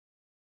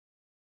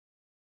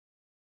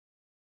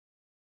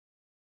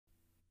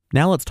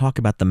Now let's talk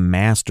about the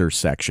master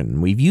section.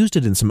 We've used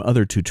it in some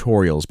other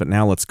tutorials, but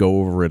now let's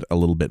go over it a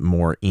little bit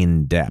more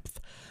in depth.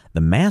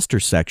 The master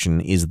section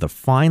is the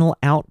final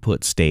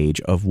output stage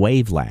of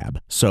WaveLab,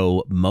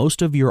 so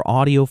most of your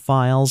audio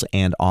files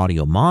and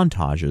audio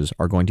montages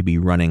are going to be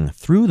running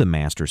through the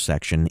master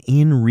section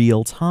in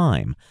real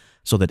time,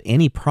 so that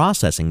any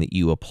processing that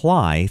you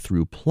apply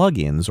through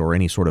plugins or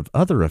any sort of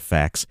other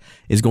effects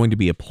is going to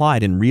be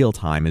applied in real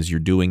time as you're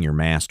doing your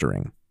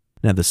mastering.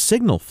 Now, the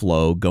signal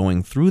flow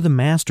going through the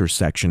master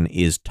section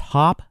is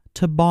top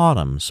to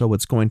bottom, so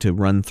it's going to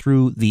run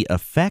through the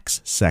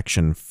effects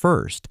section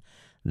first,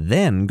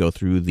 then go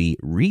through the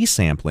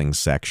resampling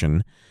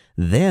section,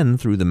 then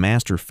through the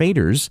master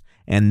faders,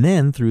 and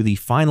then through the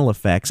final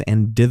effects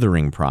and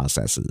dithering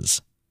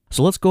processes.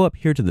 So let's go up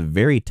here to the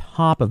very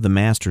top of the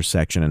master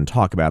section and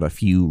talk about a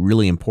few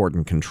really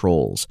important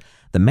controls.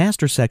 The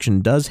master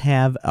section does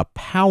have a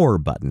power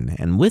button,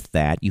 and with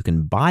that you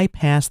can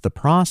bypass the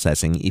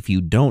processing if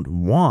you don't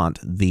want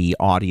the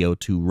audio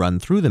to run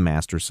through the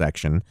master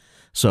section,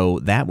 so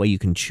that way you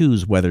can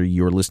choose whether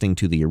you're listening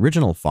to the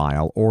original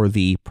file or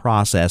the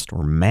processed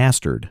or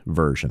mastered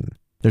version.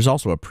 There's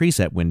also a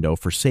preset window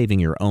for saving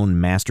your own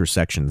master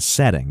section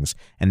settings,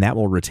 and that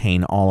will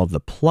retain all of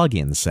the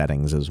plugin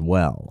settings as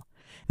well.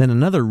 Then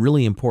another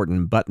really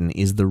important button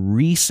is the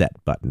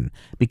reset button,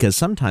 because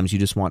sometimes you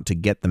just want to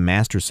get the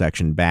master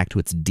section back to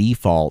its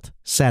default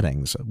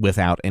settings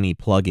without any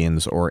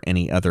plugins or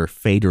any other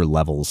fader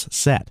levels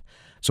set.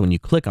 So when you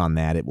click on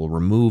that, it will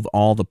remove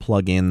all the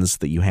plugins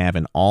that you have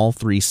in all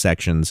three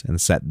sections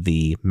and set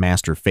the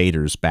master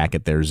faders back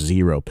at their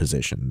 0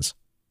 positions.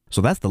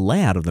 So that's the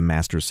layout of the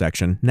master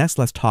section. Next,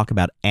 let's talk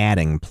about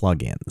adding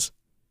plugins.